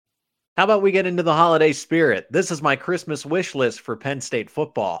How about we get into the holiday spirit? This is my Christmas wish list for Penn State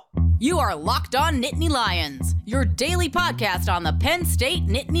football. You are Locked On Nittany Lions, your daily podcast on the Penn State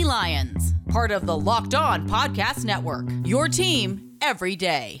Nittany Lions, part of the Locked On Podcast Network, your team every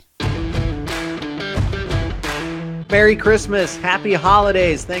day. Merry Christmas. Happy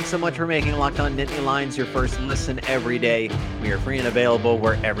holidays. Thanks so much for making Locked On Nittany Lions your first listen every day. We are free and available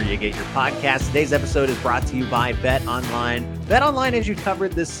wherever you get your podcasts. Today's episode is brought to you by Bet Online. Bet Online has you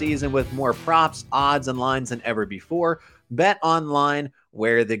covered this season with more props, odds, and lines than ever before. Bet Online,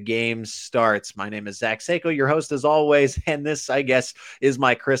 where the game starts. My name is Zach Seiko, your host as always, and this, I guess, is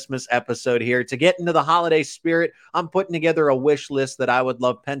my Christmas episode here. To get into the holiday spirit, I'm putting together a wish list that I would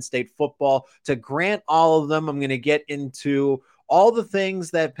love Penn State football to grant all of them. I'm going to get into all the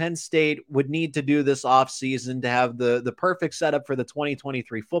things that Penn State would need to do this offseason to have the perfect setup for the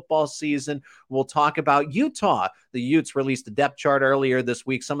 2023 football season. We'll talk about Utah. The Utes released a depth chart earlier this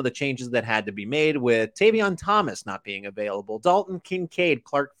week, some of the changes that had to be made with Tavion Thomas not being available, Dalton Kincaid,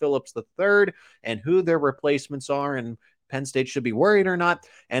 Clark Phillips III, and who their replacements are, and Penn State should be worried or not.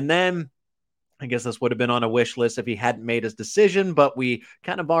 And then I guess this would have been on a wish list if he hadn't made his decision, but we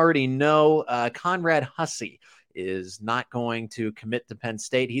kind of already know Conrad Hussey is not going to commit to Penn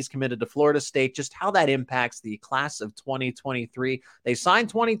State. He's committed to Florida State. Just how that impacts the class of 2023. They signed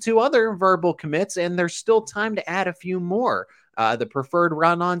 22 other verbal commits, and there's still time to add a few more. The preferred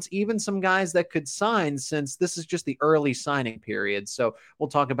run-ons, even some guys that could sign since this is just the early signing period. So we'll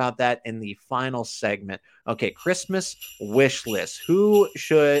talk about that in the final segment. Okay, Christmas wish list. What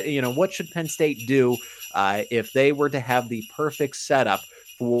should Penn State do if they were to have the perfect setup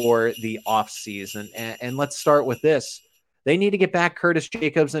for the offseason? And let's start with this. They need to get back Curtis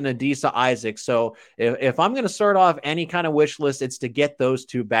Jacobs and Adisa Isaac. So if I'm going to start off any kind of wish list, it's to get those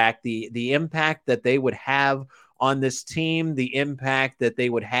two back. The impact that they would have on this team, the impact that they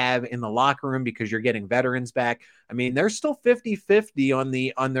would have in the locker room because you're getting veterans back. I mean, they're still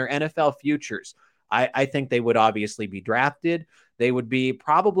 50-50 on their NFL futures. I think they would obviously be drafted. They would be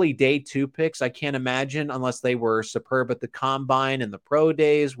probably day 2 picks. I can't imagine unless they were superb at the combine and the pro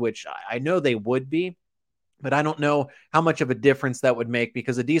days, which I know they would be. But I don't know how much of a difference that would make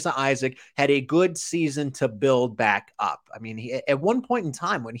because Adisa Isaac had a good season to build back up. I mean, at one point in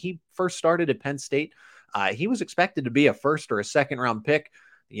time when he first started at Penn State, he was expected to be a first or a second round pick.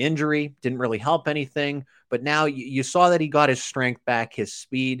 The injury didn't really help anything. But now you saw that he got his strength back, his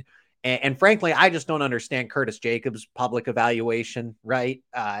speed. And frankly, I just don't understand Curtis Jacobs' public evaluation, right?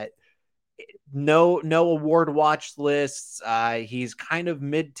 No award watch lists. He's kind of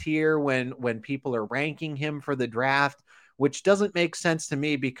mid-tier when people are ranking him for the draft, which doesn't make sense to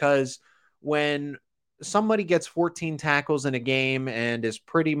me because when somebody gets 14 tackles in a game and is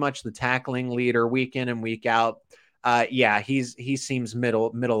pretty much the tackling leader week in and week out, he seems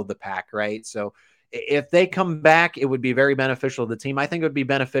middle of the pack, right? So if they come back, it would be very beneficial to the team. I think it would be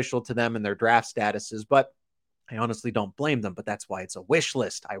beneficial to them in their draft statuses, but I honestly don't blame them, but that's why it's a wish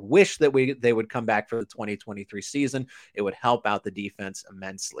list. I wish that they would come back for the 2023 season. It would help out the defense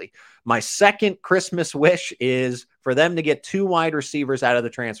immensely. My second Christmas wish is for them to get 2 wide receivers out of the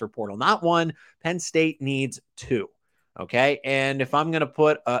transfer portal. Not one. Penn State needs 2. Okay. And if I'm going to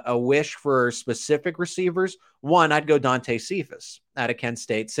put a wish for specific receivers, one, I'd go Dante Cephas out of Kent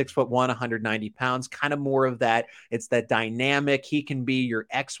State, 6'1", 190 pounds, kind of more of that. It's that dynamic. He can be your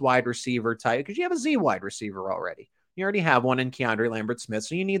X wide receiver type because you have a Z wide receiver already. You already have one in Keandre Lambert-Smith,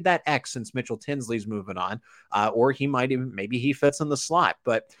 so you need that X since Mitchell Tinsley's moving on, or maybe he fits in the slot.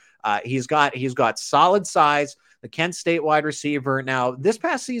 But he's got solid size. The Kent State wide receiver. Now, this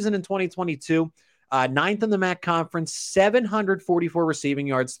past season in 2022. 9th in the MAC conference, 744 receiving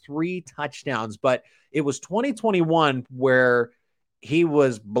yards, 3 touchdowns. But it was 2021 where he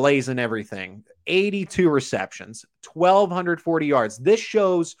was blazing everything. 82 receptions, 1,240 yards. This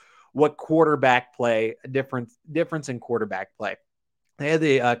shows what quarterback play, difference in quarterback play. They had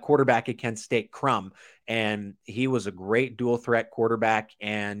the quarterback at Kent State, Crum, and he was a great dual threat quarterback,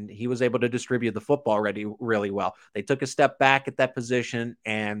 and he was able to distribute the football really well. They took a step back at that position,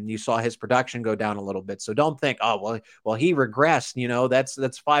 and you saw his production go down a little bit. So don't think, oh, well, he regressed.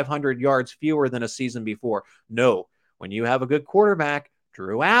 That's 500 yards fewer than a season before. No, when you have a good quarterback,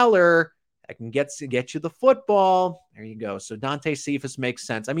 Drew Allar, that can get you the football. There you go. So Dante Cephas makes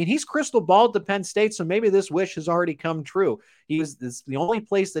sense. I mean, he's crystal balled to Penn State, so maybe this wish has already come true. This is the only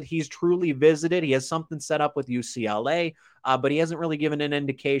place that he's truly visited. He has something set up with UCLA, but he hasn't really given an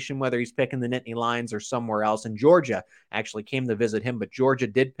indication whether he's picking the Nittany Lions or somewhere else. And Georgia actually came to visit him, but Georgia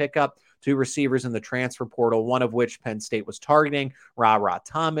did pick up 2 receivers in the transfer portal, one of which Penn State was targeting, Ra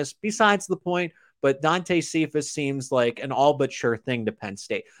Thomas. Besides the point, but Dante Cephas seems like an all but sure thing to Penn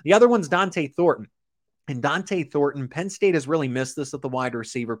State. The other one's Dante Thornton. And Dante Thornton, Penn State has really missed this at the wide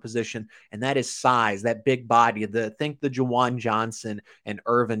receiver position, and that is size, that big body. Think the Juwan Johnson and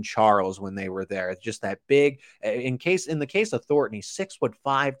Irvin Charles when they were there. It's just that big. In the case of Thornton, he's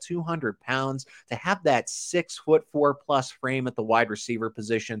 6'5", 200 pounds. To have that 6'4" plus frame at the wide receiver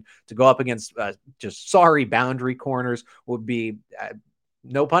position to go up against just sorry boundary corners would be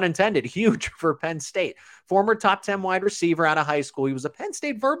no pun intended, huge for Penn State. Former top 10 wide receiver out of high school. He was a Penn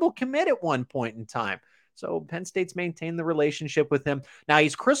State verbal commit at one point in time. So Penn State's maintained the relationship with him. Now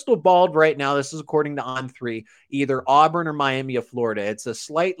he's crystal balled right now. This is according to On3, either Auburn or Miami of Florida. It's a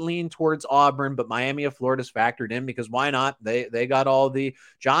slight lean towards Auburn, but Miami of Florida's factored in because why not? They got all the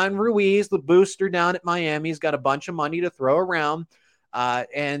John Ruiz, the booster down at Miami. He's got a bunch of money to throw around.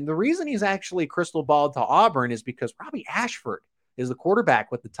 And the reason he's actually crystal balled to Auburn is because Robbie Ashford is the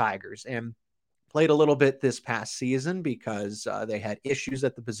quarterback with the Tigers and played a little bit this past season because they had issues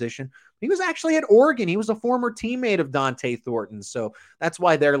at the position. He was actually at Oregon. He was a former teammate of Dante Thornton. So that's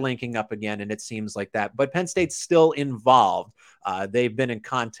why they're linking up again, and it seems like that. But Penn State's still involved. They've been in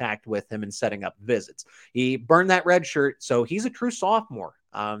contact with him and setting up visits. He burned that red shirt, so he's a true sophomore.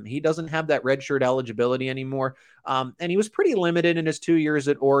 He doesn't have that red shirt eligibility anymore. And he was pretty limited in his 2 years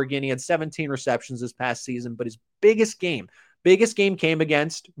at Oregon. He had 17 receptions this past season, but his biggest game came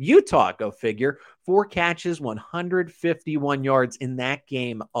against Utah, go figure. 4 catches, 151 yards in that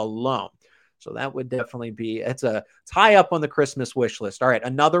game alone. So that would definitely be, it's high up on the Christmas wish list. All right,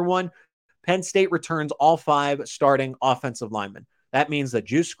 another one. Penn State returns all 5 starting offensive linemen. That means that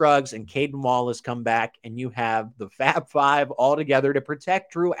Juice Scruggs and Caden Wallace come back, and you have the Fab Five all together to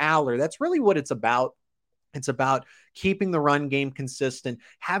protect Drew Aller. That's really what it's about. It's about keeping the run game consistent,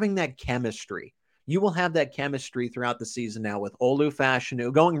 having that chemistry. You will have that chemistry throughout the season now with Olu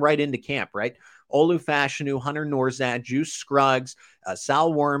Fashanu going right into camp, right? Olu Fashanu, Hunter Norzad, Juice Scruggs,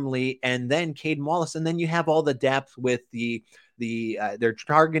 Sal Wormley, and then Caden Wallace. And then you have all the depth with they're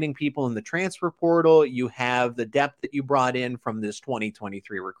targeting people in the transfer portal. You have the depth that you brought in from this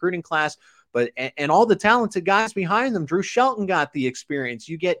 2023 recruiting class. And all the talented guys behind them. Drew Shelton got the experience.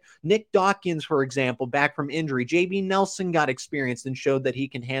 You get Nick Dawkins, for example, back from injury. JB Nelson got experience and showed that he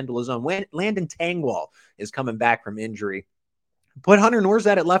can handle his own. Landon Tangwall is coming back from injury. Put Hunter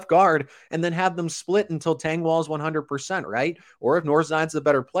Norzad at left guard and then have them split until Tangwall's 100%, right? Or if Norzad's the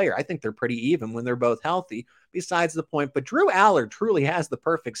better player, I think they're pretty even when they're both healthy. Besides the point, but Drew Aller truly has the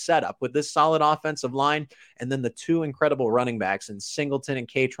perfect setup with this solid offensive line and then the 2 incredible running backs in Singleton and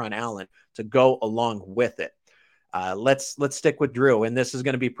Katron Allen to go along with it. Let's stick with Drew, and this is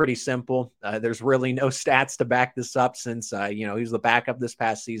going to be pretty simple. There's really no stats to back this up since he was the backup this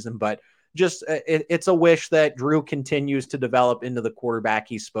past season, but just it's a wish that Drew continues to develop into the quarterback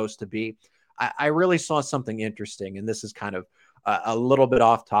he's supposed to be. I really saw something interesting, and this is kind of a little bit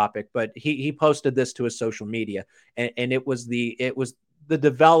off topic, but he posted this to his social media, and it was the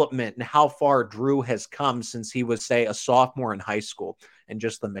development and how far Drew has come since he was, say, a sophomore in high school, and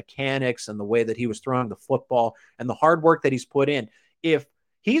just the mechanics and the way that he was throwing the football and the hard work that he's put in. If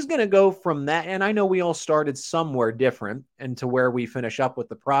he's going to go from that, and I know we all started somewhere different and to where we finish up with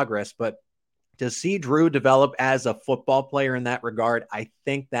the progress, but to see Drew develop as a football player in that regard, I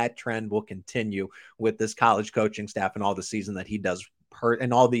think that trend will continue with this college coaching staff and all the season that he does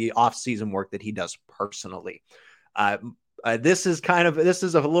and all the off-season work that he does personally. This is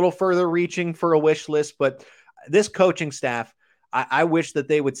a little further reaching for a wish list, but this coaching staff, I wish that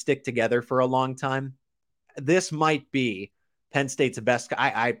they would stick together for a long time. This might be Penn State's best.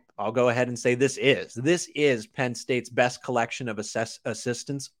 I'll go ahead and say this is Penn State's best collection of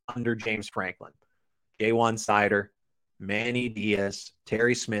assistants under James Franklin. Jaywan Sider, Manny Diaz,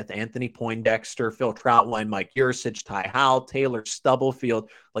 Terry Smith, Anthony Poindexter, Phil Troutwine, Mike Yursich, Ty Howell, Taylor Stubblefield.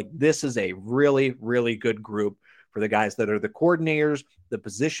 Like, this is a really, really good group for the guys that are the coordinators, the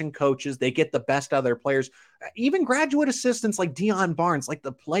position coaches. They get the best out of their players. Even graduate assistants like Dion Barnes, like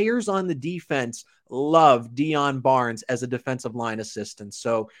the players on the defense love Dion Barnes as a defensive line assistant.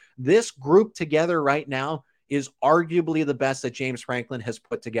 So this group together right now is arguably the best that James Franklin has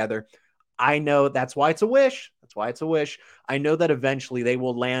put together. I know that's why it's a wish. I know that eventually they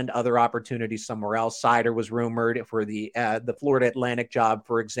will land other opportunities somewhere else. Sider was rumored for the Florida Atlantic job,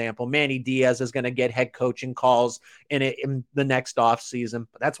 for example. Manny Diaz is going to get head coaching calls in the next offseason.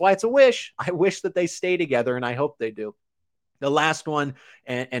 But that's why it's a wish. I wish that they stay together, and I hope they do. The last one,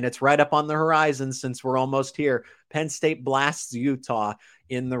 and it's right up on the horizon since we're almost here. Penn State blasts Utah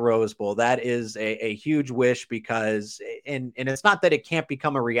in the Rose Bowl. That is a huge wish because, and it's not that it can't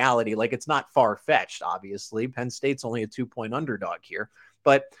become a reality. Like, it's not far-fetched, obviously. Penn State's only a 2-point underdog here.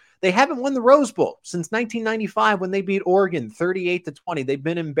 But They haven't won the Rose Bowl since 1995 when they beat Oregon 38-20. They've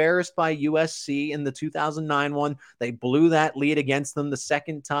been embarrassed by USC in the 2009 one. They blew that lead against them the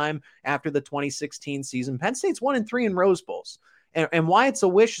second time after the 2016 season. Penn State's 1-3 in Rose Bowls. And why it's a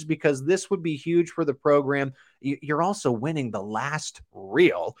wish is because this would be huge for the program. You're also winning the last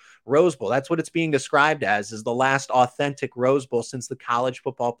real Rose Bowl. That's what it's being described as, is the last authentic Rose Bowl since the college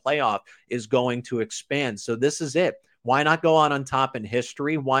football playoff is going to expand. So this is it. Why not go out on top in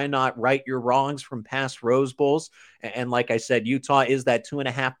history? Why not right your wrongs from past Rose Bowls? And like I said, Utah is that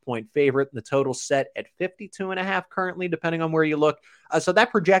 2.5-point favorite. The total set at 52.5 currently, depending on where you look. So that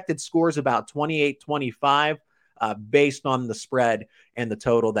projected score is about 28-25. Based on the spread and the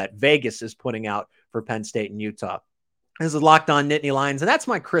total that Vegas is putting out for Penn State and Utah. This is Locked On Nittany Lions, and that's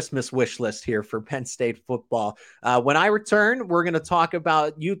my Christmas wish list here for Penn State football. When I return, we're going to talk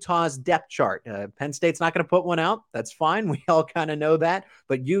about Utah's depth chart. Penn State's not going to put one out. That's fine. We all kind of know that.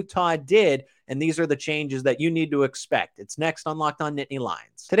 But Utah did, and these are the changes that you need to expect. It's next on Locked On Nittany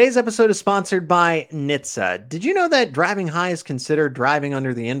Lions. Today's episode is sponsored by NHTSA. Did you know that driving high is considered driving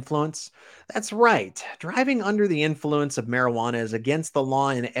under the influence? That's right. Driving under the influence of marijuana is against the law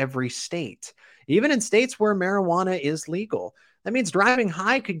in every state, even in states where marijuana is legal. That means driving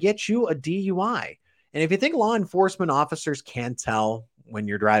high could get you a DUI. And if you think law enforcement officers can't tell when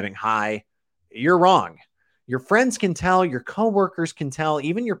you're driving high, you're wrong. Your friends can tell, your coworkers can tell,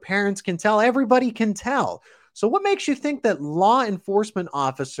 even your parents can tell, everybody can tell. So what makes you think that law enforcement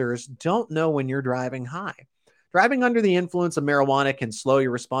officers don't know when you're driving high? Driving under the influence of marijuana can slow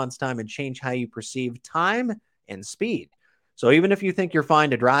your response time and change how you perceive time and speed. So even if you think you're fine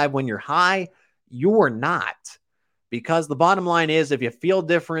to drive when you're high, you're not. Because the bottom line is, if you feel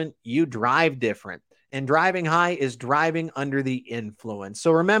different, you drive different. And driving high is driving under the influence.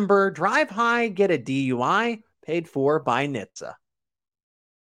 So remember, drive high, get a DUI, paid for by NHTSA.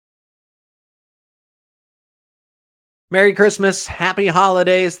 Merry Christmas. Happy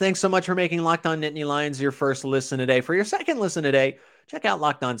holidays. Thanks so much for making Locked On Nittany Lions your first listen today. For your second listen today, check out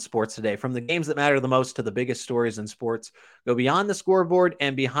Locked On Sports Today. From the games that matter the most to the biggest stories in sports, go beyond the scoreboard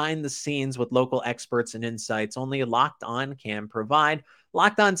and behind the scenes with local experts and insights only Locked On can provide.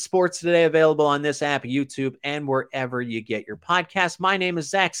 Locked On Sports Today, available on this app, YouTube, and wherever you get your podcasts. My name is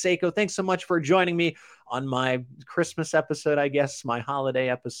Zach Sako. Thanks so much for joining me on my Christmas episode, I guess, my holiday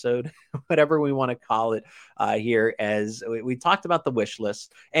episode, whatever we want to call it here, as we talked about the wish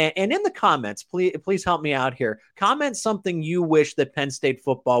list. And in the comments, please help me out here. Comment something you wish that Penn State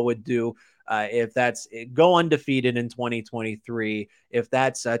football would do. If that's go undefeated in 2023, if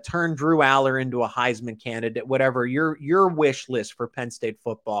that's turn Drew Aller into a Heisman candidate, whatever your wish list for Penn State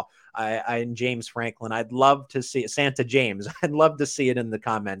football, and James Franklin, I'd love to see it. Santa James, I'd love to see it in the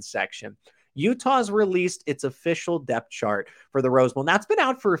comments section. Utah's released its official depth chart for the Rose Bowl. Now, it's been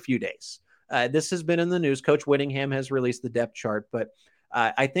out for a few days. This has been in the news. Coach Whittingham has released the depth chart, but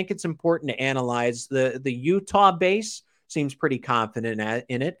I think it's important to analyze the Utah base. Seems pretty confident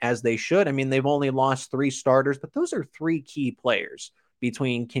in it, as they should. I mean, they've only lost 3 starters, but those are 3 key players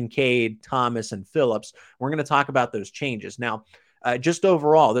between Kincaid, Thomas, and Phillips. We're going to talk about those changes. Now, just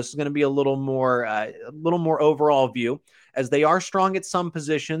overall, this is going to be a little more overall view, as they are strong at some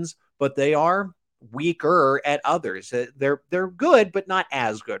positions, but they are weaker at others. They're good, but not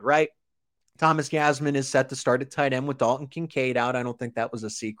as good, right? Thomas Gasman is set to start at tight end with Dalton Kincaid out. I don't think that was a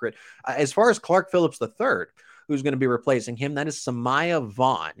secret. As far as Clark Phillips III, who's going to be replacing him, that is Samaya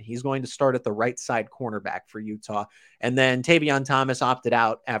Vaughn. He's going to start at the right side cornerback for Utah. And then Tavion Thomas opted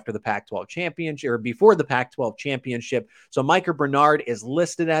out after the Pac-12 championship, or before the Pac-12 championship. So Micah Bernard is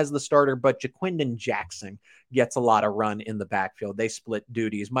listed as the starter, but Jaquindon Jackson gets a lot of run in the backfield. They split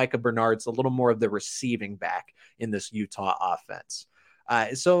duties. Micah Bernard's a little more of the receiving back in this Utah offense.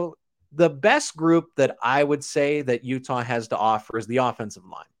 So the best group that I would say that Utah has to offer is the offensive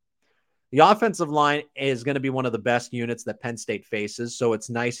line. The offensive line is going to be one of the best units that Penn State faces, so it's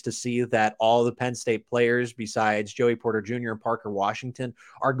nice to see that all the Penn State players, besides Joey Porter Jr. and Parker Washington,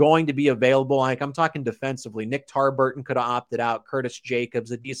 are going to be available. Like, I'm talking defensively. Nick Tarburton could have opted out, Curtis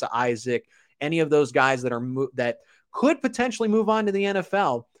Jacobs, Adisa Isaac, any of those guys that could potentially move on to the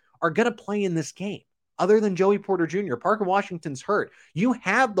NFL are going to play in this game. Other than Joey Porter Jr., Parker Washington's hurt. You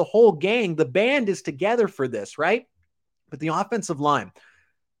have the whole gang. The band is together for this, right? But the offensive line,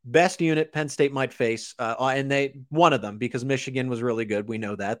 best unit Penn State might face, and one of them, because Michigan was really good. We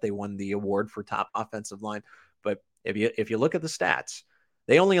know that. They won the award for top offensive line. But if you look at the stats,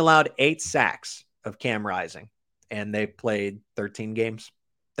 they only allowed 8 sacks of Cam Rising, and they played 13 games.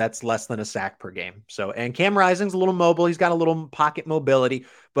 That's less than a sack per game. And Cam Rising's a little mobile. He's got a little pocket mobility,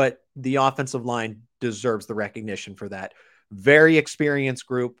 but the offensive line deserves the recognition for that. Very experienced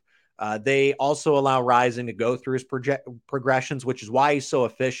group. They also allow Rising to go through his progressions, which is why he's so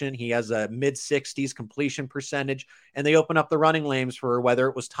efficient. He has a mid-60s completion percentage, and they open up the running lanes for whether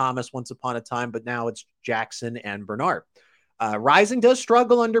it was Thomas once upon a time, but now it's Jackson and Bernard. Rising does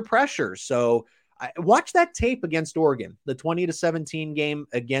struggle under pressure, so watch that tape against Oregon, the 20-17 game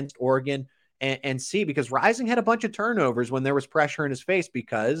against Oregon, and see, because Rising had a bunch of turnovers when there was pressure in his face,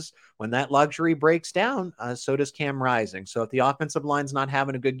 because when that luxury breaks down, so does Cam Rising. So if the offensive line's not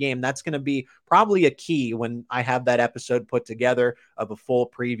having a good game, that's going to be probably a key when I have that episode put together of a full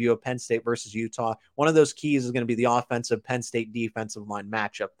preview of Penn State versus Utah. One of those keys is going to be the offensive Penn State defensive line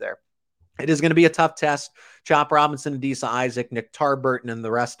matchup there. It is going to be a tough test. Chop Robinson, Adisa Isaac, Nick Tarburton, and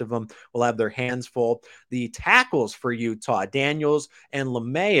the rest of them will have their hands full. The tackles for Utah, Daniels and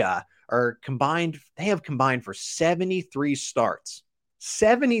LeMaya, are combined. They have combined for 73 starts.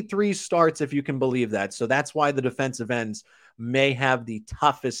 73 starts, if you can believe that. So that's why the defensive ends may have the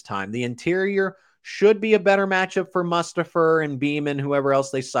toughest time. The interior should be a better matchup for Mustipher and Beeman, whoever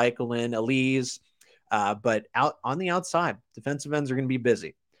else they cycle in, Elise. But out on the outside, defensive ends are going to be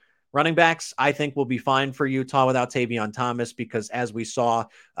busy. Running backs, I think, will be fine for Utah without Tavion Thomas, because as we saw,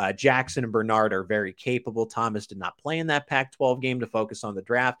 Jackson and Bernard are very capable. Thomas did not play in that Pac-12 game to focus on the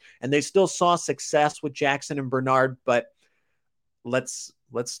draft, and they still saw success with Jackson and Bernard, but let's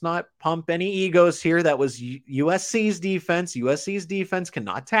not pump any egos here. That was USC's defense. USC's defense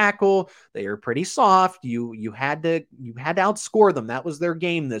cannot tackle. They are pretty soft. You had to outscore them. That was their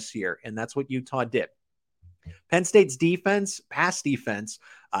game this year, and that's what Utah did. Penn State's defense, pass defense,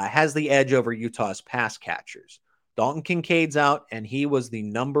 has the edge over Utah's pass catchers. Dalton Kincaid's out, and he was the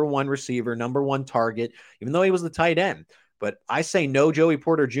number one receiver, number one target, even though he was the tight end. But I say no Joey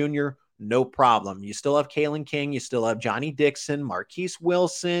Porter Jr., no problem. You still have Kalen King. You still have Johnny Dixon, Marquise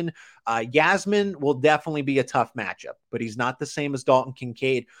Wilson. Yasmin will definitely be a tough matchup, but he's not the same as Dalton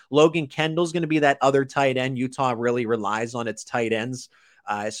Kincaid. Logan Kendall's going to be that other tight end. Utah really relies on its tight ends.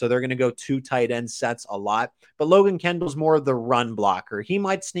 So they're going to go 2 tight end sets a lot. But Logan Kendall's more of the run blocker. He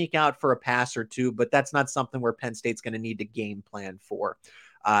might sneak out for a pass or two, but that's not something where Penn State's going to need to game plan for.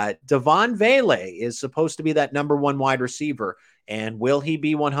 Devon Vele is supposed to be that number one wide receiver. And will he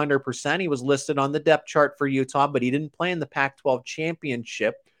be 100%? He was listed on the depth chart for Utah, but he didn't play in the Pac-12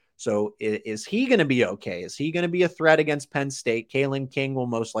 championship. So is he going to be okay? Is he going to be a threat against Penn State? Kalen King will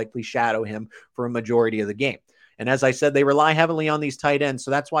most likely shadow him for a majority of the game. And as I said, they rely heavily on these tight ends. So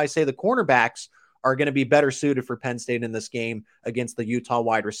that's why I say the cornerbacks are going to be better suited for Penn State in this game against the Utah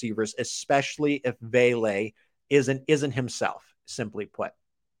wide receivers, especially if Vele isn't himself, simply put.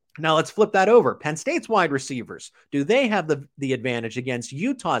 Now let's flip that over. Penn State's wide receivers, do they have the advantage against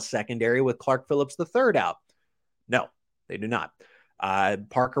Utah's secondary with Clark Phillips III out? No, they do not.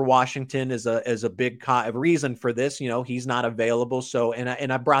 Parker Washington is a big reason for this. You know, he's not available. So,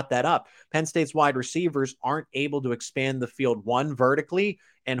 and I brought that up. Penn State's wide receivers aren't able to expand the field, one, vertically,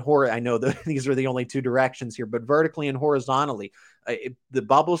 and I know that these are the only 2 directions here, but vertically and horizontally. The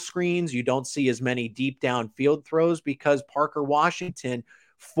bubble screens, you don't see as many deep down field throws because Parker Washington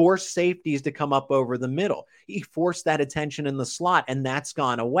forced safeties to come up over the middle. He forced that attention in the slot, and that's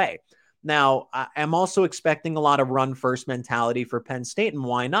gone away. Now, I'm also expecting a lot of run-first mentality for Penn State, and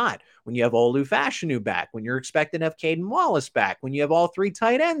why not? When you have Olu Fashanu back, when you're expecting to have Caden Wallace back, when you have all 3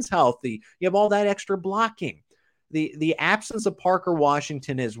 tight ends healthy, you have all that extra blocking. The absence of Parker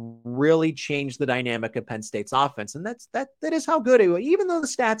Washington has really changed the dynamic of Penn State's offense, and that is how good it was. Even though the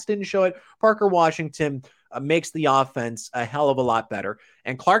stats didn't show it, Parker Washington makes the offense a hell of a lot better.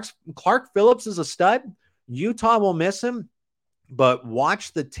 And Clark Phillips is a stud. Utah will miss him. But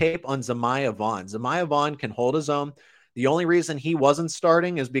watch the tape on Zamiah Vaughn. Zamiah Vaughn can hold his own. The only reason he wasn't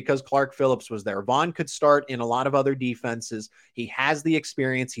starting is because Clark Phillips was there. Vaughn could start in a lot of other defenses. He has the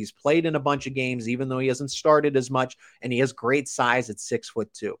experience. He's played in a bunch of games, even though he hasn't started as much, and he has great size at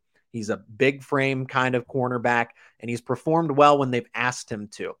 6'2". He's a big frame kind of cornerback, and he's performed well when they've asked him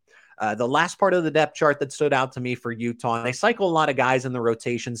to. The last part of the depth chart that stood out to me for Utah, and they cycle a lot of guys in the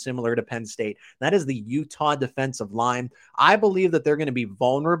rotation similar to Penn State, that is the Utah defensive line. I believe that they're going to be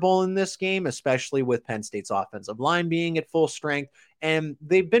vulnerable in this game, especially with Penn State's offensive line being at full strength, and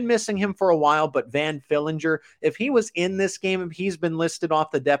they've been missing him for a while, but Van Fillinger, if he was in this game, he's been listed off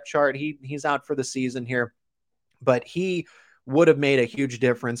the depth chart. He's out for the season here, but he would have made a huge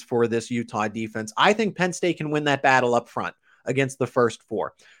difference for this Utah defense. I think Penn State can win that battle up front against the first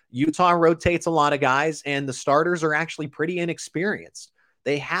 4. Utah rotates a lot of guys, and the starters are actually pretty inexperienced.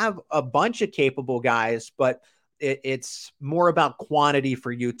 They have a bunch of capable guys, but it's more about quantity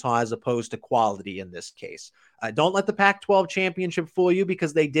for Utah as opposed to quality in this case. Don't let the Pac-12 championship fool you,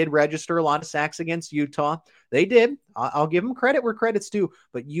 because they did register a lot of sacks against Utah. They did. I'll give them credit where credit's due,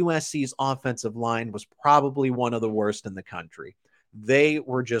 but USC's offensive line was probably one of the worst in the country. They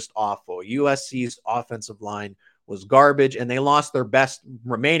were just awful. USC's offensive line was garbage, and they lost their best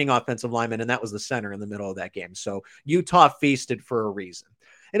remaining offensive lineman, and that was the center in the middle of that game. So Utah feasted for a reason.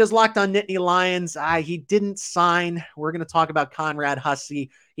 It is Locked On Nittany Lions. He didn't sign. We're going to talk about Conrad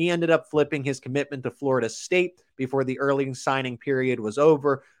Hussey. He ended up flipping his commitment to Florida State before the early signing period was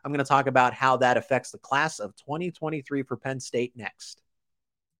over. I'm going to talk about how that affects the class of 2023 for Penn State next.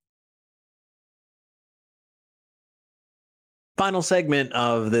 Final segment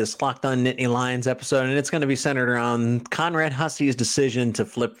of this Locked On Nittany Lions episode, and it's going to be centered around Conrad Hussey's decision to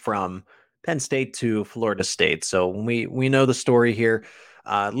flip from Penn State to Florida State. So we know the story here.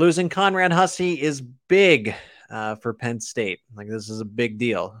 Losing Conrad Hussey is big for Penn State. Like, this is a big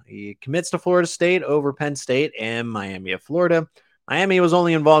deal. He commits to Florida State over Penn State and Miami of Florida. Miami was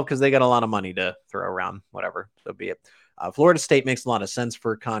only involved because they got a lot of money to throw around, whatever, so be it. Florida State makes a lot of sense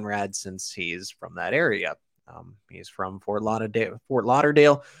for Conrad since he's from that area. He's from Fort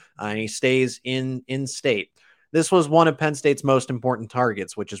Lauderdale, and he stays in state. This was one of Penn State's most important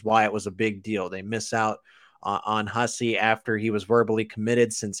targets, which is why it was a big deal. They miss out on Hussey after he was verbally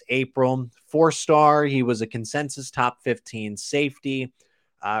committed since April. 4-star, he was a consensus top 15 safety.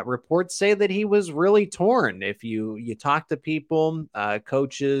 Reports say that he was really torn. If you talk to people,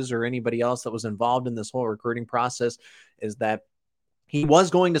 coaches, or anybody else that was involved in this whole recruiting process, is that he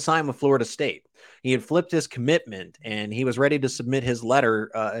was going to sign with Florida State. He had flipped his commitment, and he was ready to submit his letter,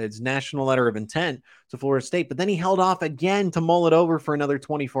 his national letter of intent to Florida State. But then he held off again to mull it over for another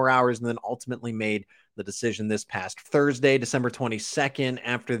 24 hours and then ultimately made the decision this past Thursday, December 22nd,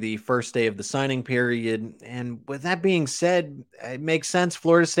 after the first day of the signing period. And with that being said, it makes sense.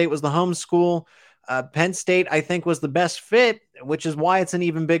 Florida State was the home school. Penn State, I think, was the best fit, which is why it's an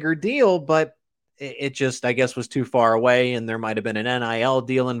even bigger deal. But it just, I guess, was too far away, and there might have been an NIL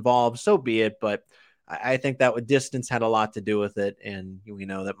deal involved. So be it. But I think that distance had a lot to do with it. And we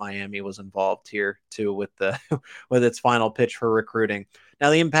know that Miami was involved here too with with its final pitch for recruiting. Now,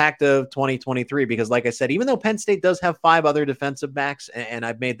 the impact of 2023, because like I said, even though Penn State does have 5 other defensive backs, and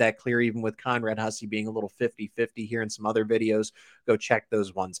I've made that clear, even with Conrad Hussey being a little 50-50 here in some other videos, go check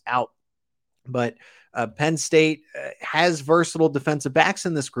those ones out. But Penn State has versatile defensive backs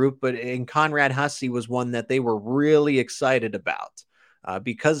in this group, but Conrad Hussey was one that they were really excited about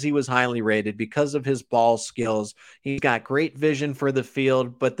because he was highly rated, because of his ball skills. He's got great vision for the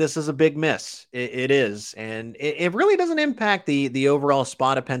field, but this is a big miss. It is. And it really doesn't impact the overall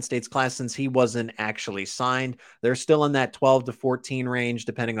spot of Penn State's class since he wasn't actually signed. They're still in that 12 to 14 range,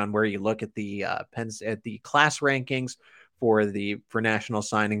 depending on where you look at the class rankings for National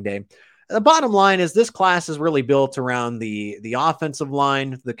Signing Day. The bottom line is this class is really built around the offensive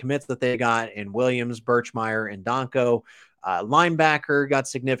line, the commits that they got in Williams, Birchmeier, and Donko. Linebacker got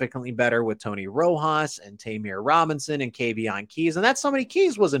significantly better with Tony Rojas and Tamir Robinson and Kavion Keys. And that's somebody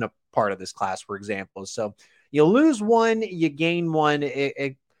Keys wasn't a part of this class, for example. So you lose one, you gain one.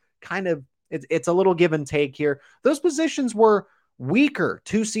 It's a little give and take here. Those positions were weaker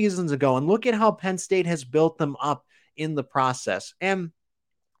 2 seasons ago. And look at how Penn State has built them up in the process. And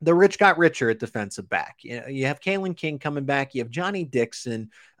the rich got richer at defensive back. You have Kalen King coming back. You have Johnny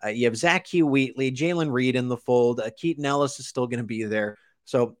Dixon. You have Zach Hugh Wheatley, Jalen Reed in the fold. Keaton Ellis is still going to be there.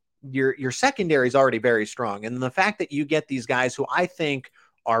 So your secondary is already very strong. And the fact that you get these guys who I think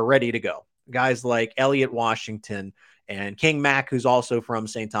are ready to go, guys like Elliott Washington and King Mack, who's also from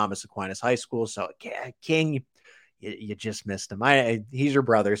St. Thomas Aquinas High School. So King, you just missed him. He's your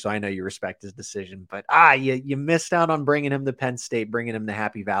brother, so I know you respect his decision. But you missed out on bringing him to Penn State, bringing him to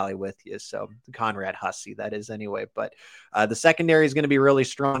Happy Valley with you. So Conrad Hussey, that is anyway. But the secondary is going to be really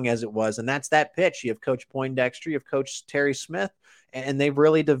strong as it was, and that's that pitch. You have Coach Poindexter, you have Coach Terry Smith, and they've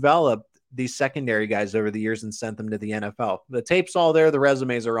really developed these secondary guys over the years and sent them to the NFL. The tape's all there, the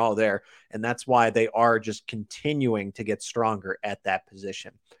resumes are all there, and that's why they are just continuing to get stronger at that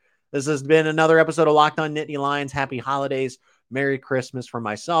position. This has been another episode of Locked On Nittany Lions. Happy holidays. Merry Christmas from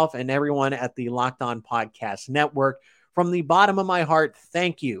myself and everyone at the Locked On Podcast Network. From the bottom of my heart,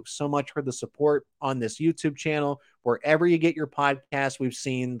 thank you so much for the support on this YouTube channel. Wherever you get your podcast, we've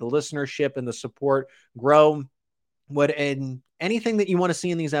seen the listenership and the support grow. And anything that you want to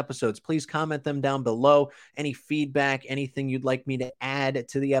see in these episodes, please comment them down below. Any feedback, anything you'd like me to add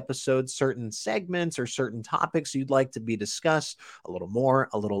to the episode, certain segments or certain topics you'd like to be discussed, a little more,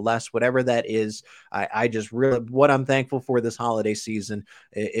 a little less, whatever that is. I just really, what I'm thankful for this holiday season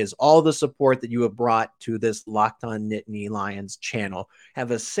is all the support that you have brought to this Locked On Nittany Lions channel.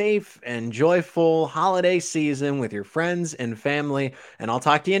 Have a safe and joyful holiday season with your friends and family, and I'll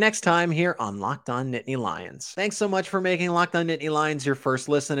talk to you next time here on Locked On Nittany Lions. Thanks so much for making Locked On Nittany Lions your first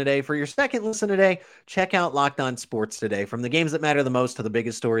listen today. For your second listen today, check out Locked On Sports Today. From the games that matter the most to the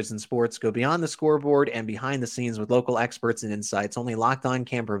biggest stories in sports, go beyond the scoreboard and behind the scenes with local experts and insights only Locked On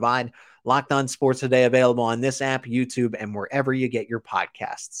can provide. Locked On Sports Today, available on this app, YouTube, and wherever you get your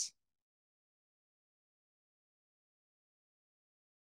podcasts.